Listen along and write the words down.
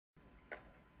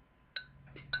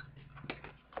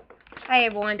Hey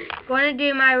everyone, going to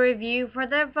do my review for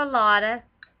the Velata.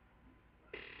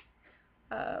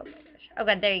 Oh my gosh.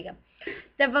 Okay, there you go.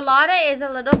 The Velata is a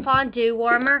little fondue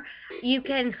warmer. You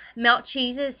can melt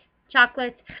cheeses,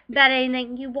 chocolates, about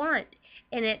anything you want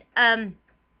in it.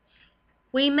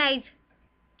 We made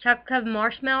chocolate covered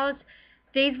marshmallows.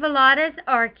 These Velatas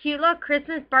are a cute little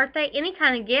Christmas, birthday, any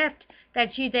kind of gift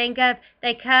that you think of.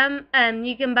 They come,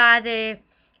 you can buy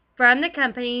from the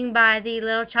company, you can buy the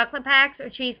little chocolate packs or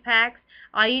cheese packs.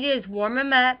 All you do is warm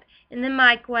them up in the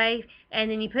microwave, and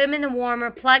then you put them in the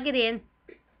warmer, plug it in,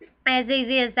 as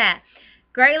easy as that.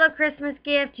 Great little Christmas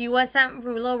gift. You want something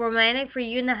a little romantic for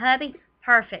you and the hubby?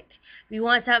 Perfect. If you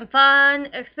want something fun,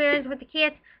 experience with the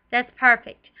kids, that's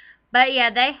perfect. But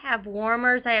yeah, they have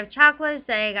warmers, they have chocolates,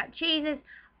 they got cheeses,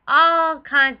 all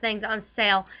kinds of things on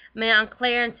sale. I mean, on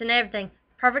clearance and everything.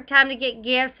 Perfect time to get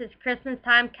gifts. It's Christmas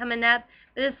time coming up.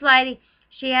 But this lady,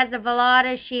 she has the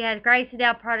Velata, she has Gracie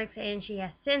Dell products, and she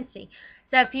has Scentsy.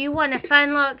 So if you want a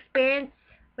fun little experience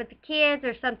with the kids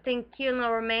or something cute and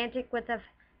little romantic with a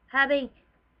hubby,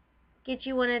 get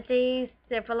you one of these.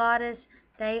 They're Velatas.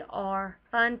 They are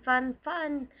fun, fun,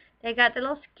 fun. They got the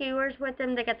little skewers with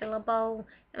them. They got the little bowl.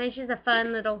 I mean, it's just a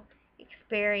fun little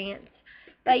experience.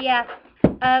 But yeah,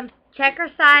 check her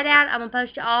site out. I'm going to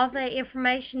post you all the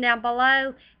information down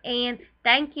below. And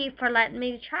thank you for letting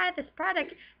me try this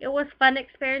product. It was a fun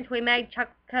experience. We made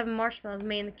chocolate covered marshmallows,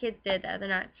 me and the kids did the other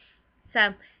night.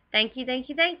 So, thank you, thank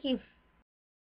you, thank you.